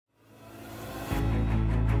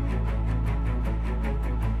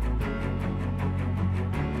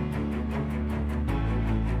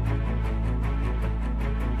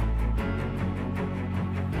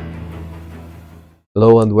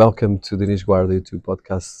Hello and welcome to the Dinis Guarda YouTube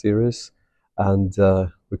podcast series. And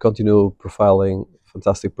we continue profiling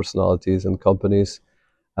fantastic personalities and companies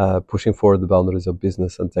pushing forward the boundaries of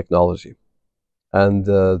business and technology. And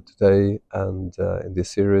today and in this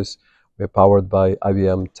series, we're powered by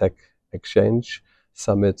IBM TechXchange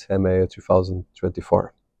Summit EMEA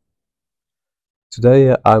 2024.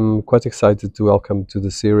 Today, I'm quite excited to welcome to the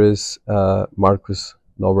series Marcus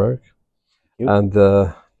Norberg. And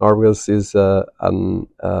Norberg is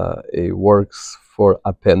he works for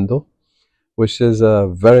Apendo, which is a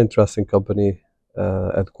very interesting company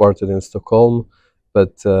headquartered in Stockholm,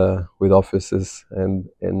 but with offices in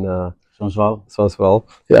Sundsvall,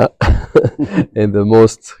 yeah, in the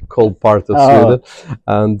most cold part of Sweden.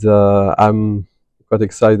 And I'm quite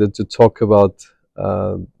excited to talk about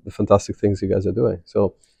the fantastic things you guys are doing.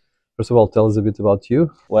 So, first of all, tell us a bit about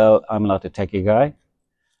you. Well, I'm not a techie guy.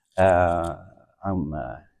 I'm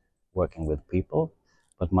working with people,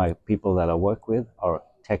 but my people that I work with are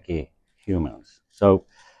techie humans. So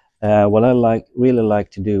what I really like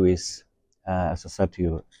to do is, as I said to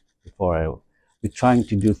you before, we're trying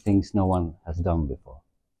to do things no one has done before.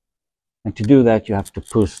 And to do that, you have to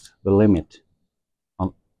push the limit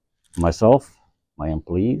on myself, my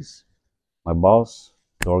employees, my boss,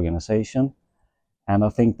 the organization. And I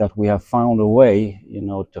think that we have found a way,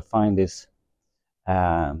 to find this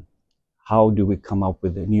how do we come up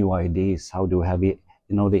with the new ideas? How do we have the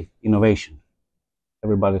innovation?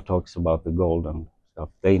 Everybody talks about the golden stuff,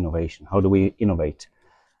 the innovation. How do we innovate?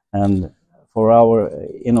 And for our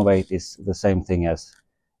innovate is the same thing as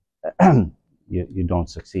you don't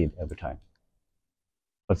succeed every time.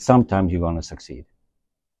 But sometimes you're going to succeed,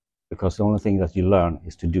 because the only thing that you learn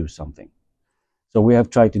is to do something. So we have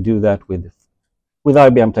tried to do that with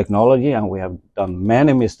IBM technology, and we have done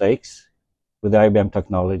many mistakes with IBM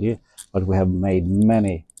technology, but we have made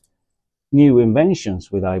many new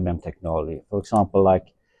inventions with IBM technology. For example,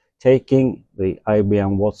 like taking the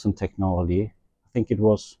IBM Watson technology, I think it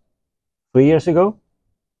was 3 years ago,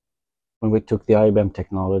 when we took the IBM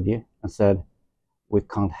technology and said, we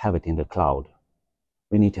can't have it in the cloud.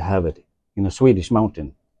 We need to have it in a Swedish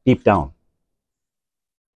mountain, deep down.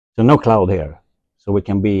 So no cloud here. So we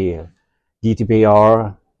can be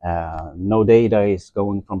GDPR, no data is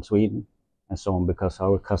going from Sweden, and so on, because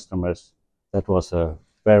our customers, that was a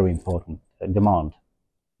very important demand.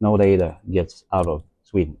 No data gets out of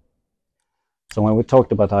Sweden. So when we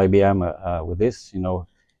talked about IBM with this, it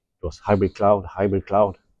was hybrid cloud,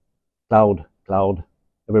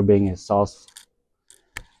 everything is SaaS.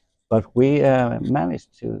 But we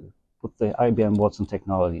managed to put the IBM Watson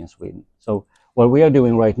technology in Sweden. So what we are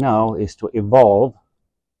doing right now is to evolve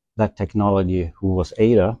that technology, who was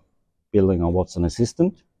Ada, building on Watson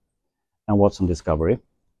Assistant and Watson Discovery,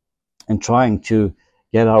 and trying to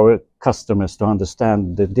get our customers to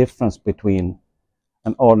understand the difference between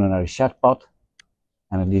an ordinary chatbot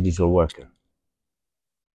and a digital worker.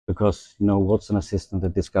 Because, Watson Assistant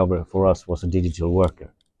and Discovery for us was a digital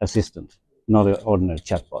worker assistant, not an ordinary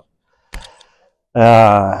chatbot.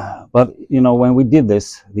 But, when we did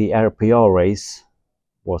this, the RPA race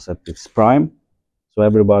was at its prime. So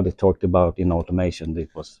everybody talked about in automation,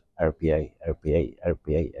 it was RPA.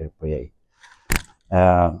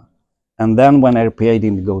 And then when RPA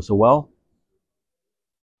didn't go so well,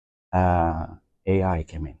 AI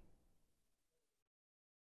came in.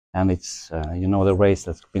 And it's, the race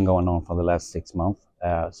that's been going on for the last 6 months.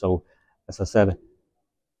 So as I said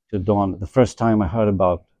to Dawn, the first time I heard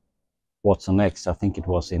about watsonx, I think it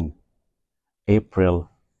was in April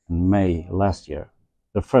and May last year.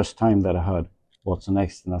 The first time that I heard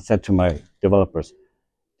watsonx, and I said to my developers,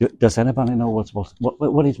 does anybody know what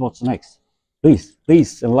is watsonx?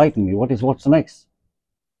 Please enlighten me. What is watsonx?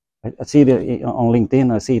 I see it on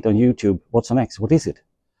LinkedIn, I see it on YouTube. watsonx, what is it?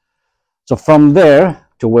 So from there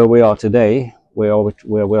to where we are today, where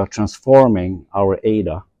we are transforming our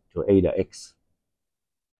Ada to Ada X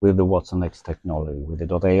with the watsonx technology, with the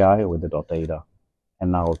 .ai, with the .ada,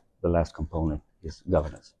 and now the last component is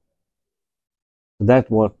governance. So that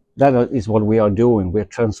is what we are doing. We're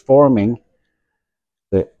transforming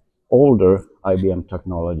the older IBM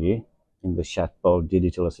technology in the chatbot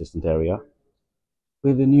digital assistant area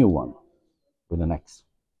with the new one, with an X.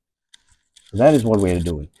 So that is what we are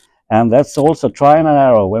doing. And that's also try and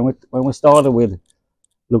error. When we started with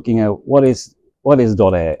looking at what is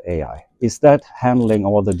 .ai, is that handling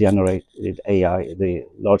all the generated AI, the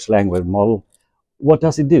large language model? What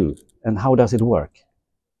does it do, and how does it work?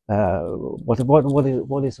 What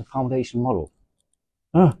is a foundation model?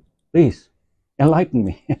 Please enlighten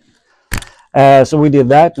me. So we did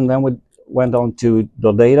that, and then we went on to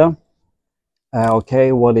 .data.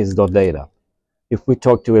 Okay, what is .data? if we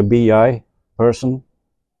talk to a BI person,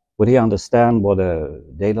 would he understand what a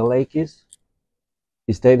data lake is?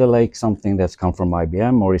 Is data lake something that's come from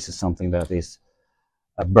IBM, or is it something that is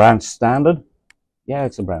a branch standard? Yeah,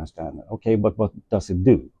 it's a branch standard. Okay, but what does it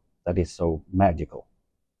do that is so magical?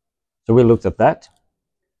 So we looked at that,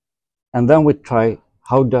 and then we try,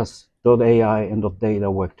 how does .ai and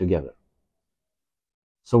 .data work together?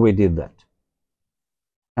 So we did that.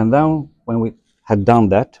 And then when we had done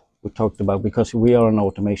that, we talked about, because we are an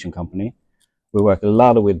automation company, we work a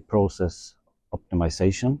lot with process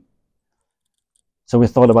optimization. So we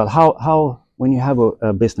thought about how when you have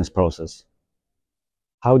a business process,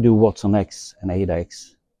 how do watsonx and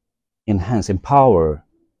ADAX empower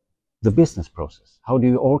the business process? How do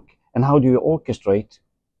you orchestrate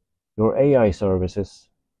your AI services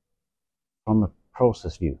from a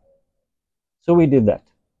process view? So we did that,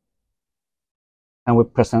 and we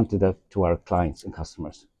presented that to our clients and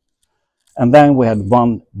customers. And then we had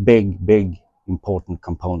one big important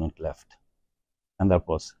component left, and that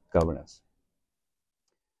was governance.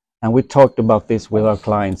 And we talked about this with our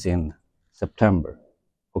clients in September,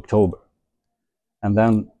 October, and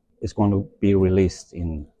then it's going to be released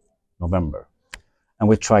in November. And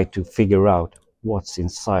we try to figure out what's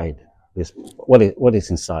inside this. What is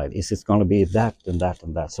inside? Is it going to be that and that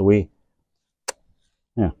and that? So we,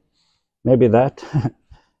 yeah, maybe that,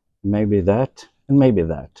 maybe that, and maybe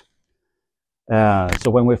that.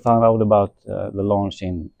 So when we found out about the launch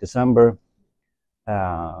in December,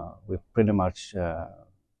 we pretty much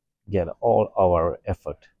get all our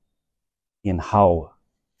effort in how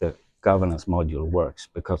the governance module works,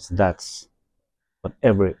 because that's what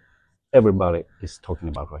everybody is talking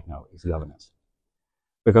about right now, is governance.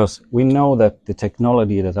 Because we know that the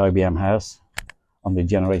technology that IBM has on the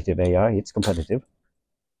generative AI, it's competitive.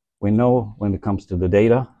 We know when it comes to the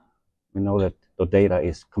data, we know that the data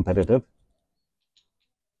is competitive,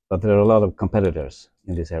 but there are a lot of competitors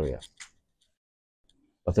in this area.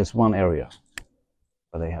 But there's one area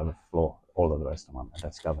where they have a flaw, all of the rest of them, and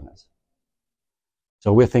that's governance.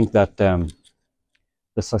 So we think that the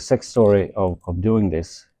success story of doing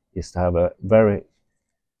this is to have a very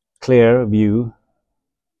clear view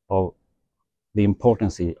of the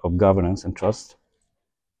importance of governance and trust,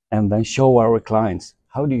 and then show our clients,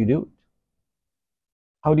 how do you do it?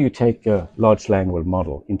 How do you take a large language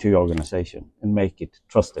model into your organization and make it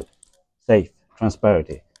trusted, safe,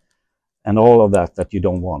 transparent, and all of that you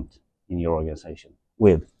don't want in your organization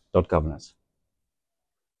with .governance?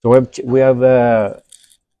 So we have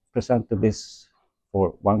presented this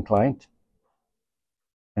for one client,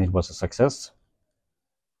 and it was a success.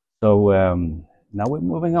 So now we're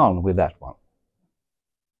moving on with that one.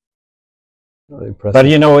 Impressive. But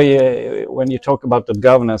you know, when you talk about the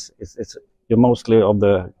governance, it's mostly of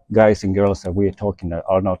the guys and girls that we're talking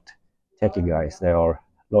are not techie guys; they are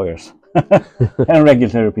lawyers and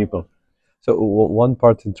regulatory people. So one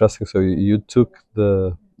part interesting. So you took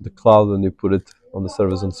the cloud and you put it on the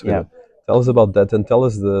servers in Sweden. Yeah. Tell us about that, and tell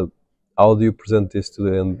us how do you present this to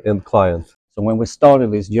the end client? So when we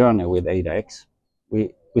started this journey with ADAX,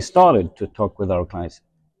 we started to talk with our clients.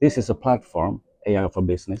 This is a platform, AI for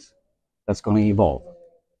business, that's going to evolve.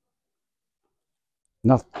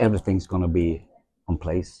 Not everything's going to be on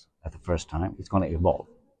place at the first time. It's going to evolve.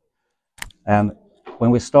 And when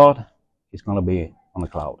we start, it's going to be on the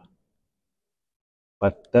cloud.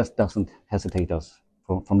 But that doesn't hesitate us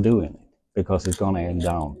from doing it, because it's going to end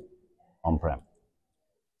down on-prem.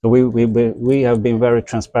 So we have been very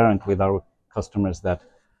transparent with our customers that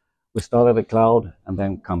we start at the cloud and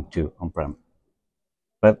then come to on-prem.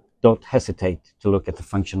 But don't hesitate to look at the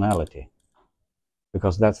functionality,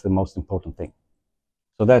 because that's the most important thing.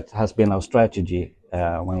 So that has been our strategy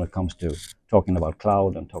when it comes to talking about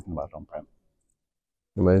cloud and talking about on-prem.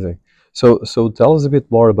 Amazing. So tell us a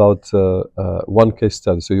bit more about one case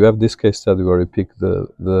study. So you have this case study where you pick the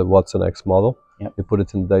watsonx model, yep. You put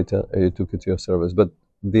it in data, and you took it to your service. But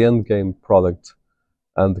the end game product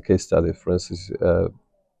and the case study, for instance,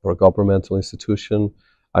 for a governmental institution,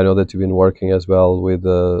 I know that you've been working as well with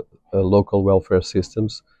local welfare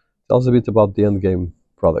systems. Tell us a bit about the end game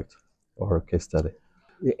product or case study.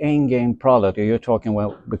 The end game product, you're talking,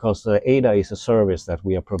 well, because ADA is a service that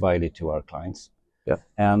we are provided to our clients. Yeah.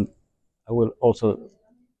 And I will also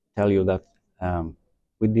tell you that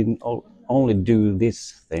we didn't only do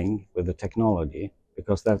this thing with the technology,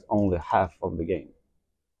 because that's only half of the game.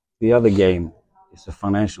 The other game is the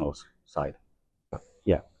financial side.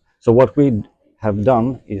 Yeah. So what we have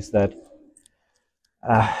done is that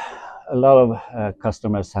a lot of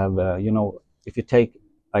customers have, if you take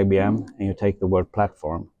IBM and you take the word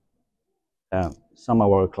platform, some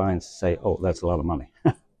of our clients say, oh, that's a lot of money.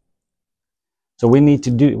 So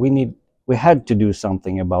we had to do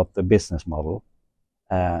something about the business model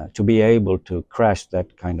to be able to crash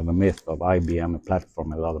that kind of a myth of IBM, a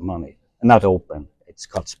platform, a lot of money, not open. It's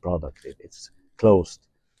cuts product. It's closed.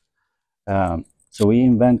 So we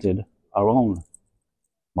invented our own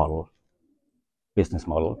model, business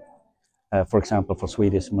model, for example, for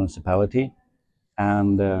Swedish municipality.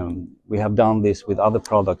 And we have done this with other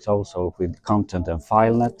products also, with content and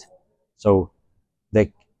FileNet. So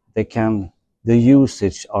the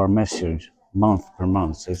usage are measured month per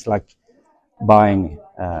month. So it's like buying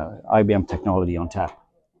IBM technology on tap,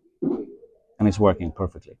 and it's working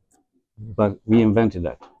perfectly. But we invented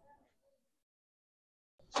that.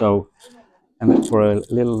 So, and for a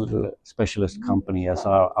little specialist company as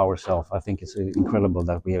ourselves, I think it's incredible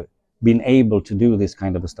that we have been able to do this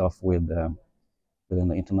kind of stuff within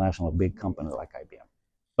an international big company like IBM.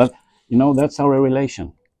 But you know, that's our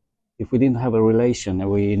relation. If we didn't have a relation and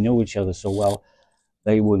we knew each other so well,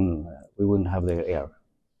 we wouldn't have their air.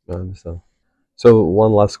 I understand. So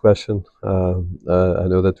one last question. I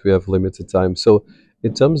know that we have limited time. So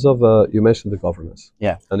in terms of, you mentioned the governance.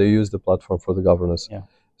 Yeah. And you use the platform for the governance. Yeah.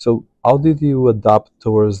 So how did you adapt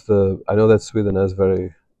towards I know that Sweden has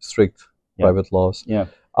very strict private laws. Yeah.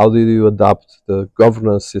 How did you adapt the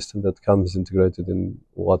governance system that comes integrated in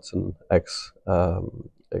watsonx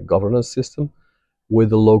governance system with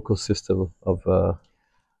the local system of...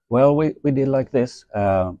 Well, we did like this.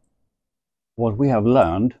 What we have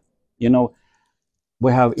learned, you know,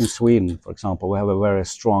 we have in Sweden, for example, we have a very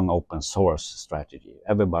strong open source strategy.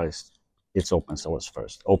 It's open source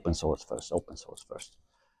first, open source first, open source first.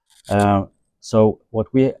 So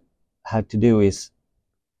what we had to do is,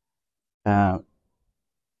 how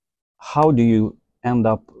do you end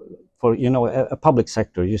up for, you know, a public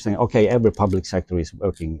sector? You're saying, okay, every public sector is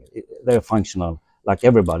working, they're functional like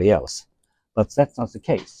everybody else, but that's not the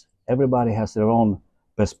case. Everybody has their own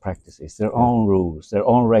best practices, their own rules, their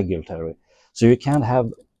own regulatory. So you can't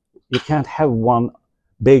have one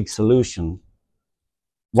big solution,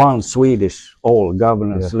 one Swedish all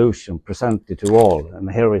governance solution presented to all,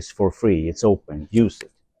 and here is for free, it's open, use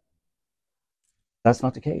it. That's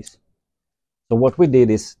not the case. So what we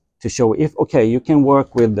did is to show if, okay, you can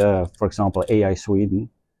work with, for example, AI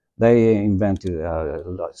Sweden. They invented a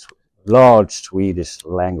large Swedish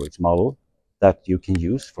language model that you can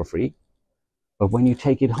use for free. But when you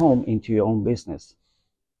take it home into your own business,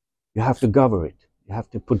 you have to govern it. You have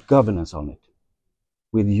to put governance on it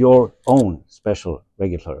with your own special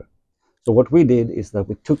regulatory. So what we did is that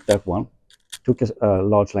we took that one, took a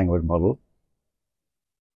large language model,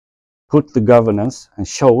 put the governance and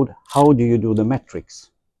showed how do you do the metrics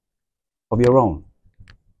of your own.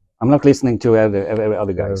 I'm not listening to every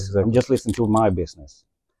other guys. Exactly. I'm just listening to my business.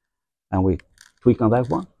 And we tweak on that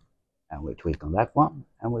one, and we tweak on that one,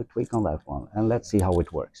 and we tweak on that one, and let's see how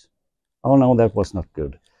it works. Oh no, that was not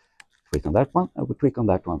good. Tweak on that one, and we tweak on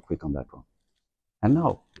that one, tweak on that one. And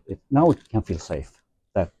now it can feel safe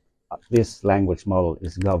that this language model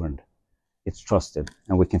is governed, it's trusted,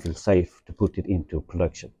 and we can feel safe to put it into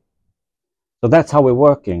production. So that's how we're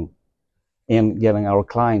working in getting our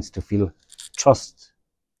clients to feel trust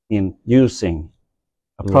in using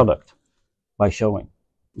a product by showing.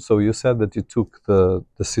 So you said that you took the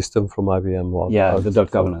system from IBM. The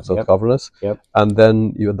 .governance. .governance. Yep. And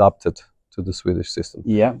then you adapted to the Swedish system.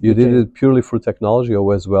 Yeah. You did it purely for technology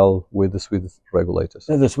or as well with the Swedish regulators?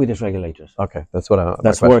 The Swedish regulators. Okay, that's what I...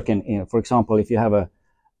 That's working in, for example, if you have a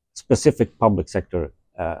specific public sector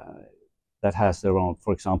that has their own,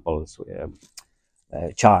 for example,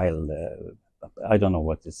 child, I don't know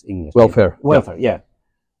what is English. Welfare. Welfare, yeah.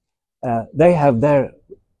 They have their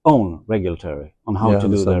own regulatory on how to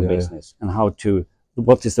do their business and how to,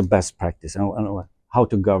 what is the best practice and how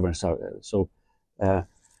to govern. So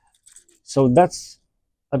that's,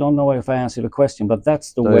 I don't know if I answered the question, but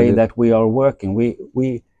that's the way that we are working. We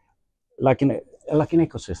like an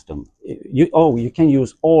ecosystem. You can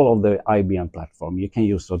use all of the IBM platform. You can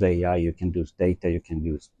use the AI. You can use data. You can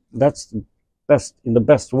use. That's the best in the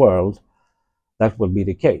best world. That will be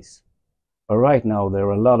the case. But right now there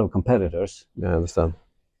are a lot of competitors. Yeah, I understand.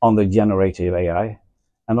 On the generative AI,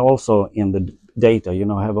 and also in the data. You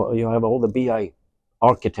know, you have all the BI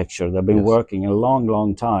architecture. They've been working a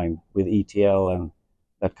long time with ETL and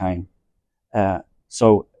that kind.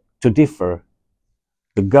 So to differ,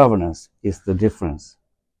 the governance is the difference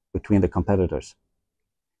between the competitors.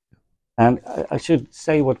 And I should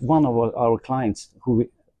say what one of our clients,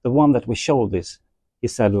 the one that we showed this, he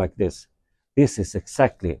said like this: "This is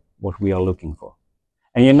exactly what we are looking for."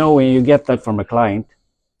 And you know, when you get that from a client,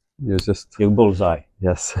 you bullseye.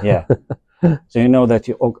 Yes. Yeah. So you know that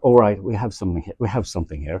all right, we have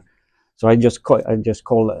something here. So I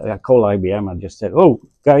called IBM and just said, "Oh,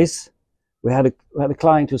 guys, we had a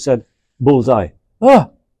client who said bullseye.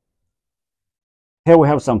 Ah, here we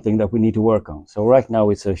have something that we need to work on." So right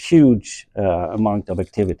now it's a huge amount of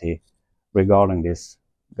activity regarding this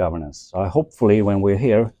governance. So hopefully when we're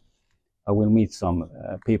here, I will meet some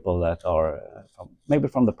people that are maybe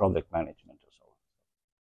from the project management or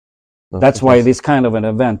so. That's why this kind of an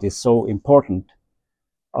event is so important.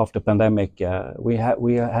 After pandemic, we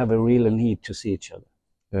have a real need to see each other.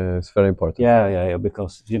 It's very important. Yeah,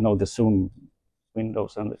 because you know the Zoom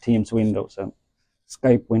windows and the Teams windows and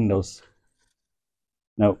Skype windows.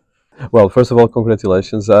 No. Well, first of all,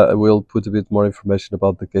 congratulations. I will put a bit more information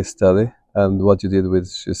about the case study and what you did,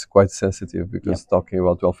 which is quite sensitive because talking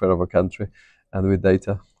about welfare of a country and with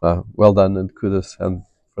data. Well done and kudos and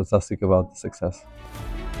fantastic about the success.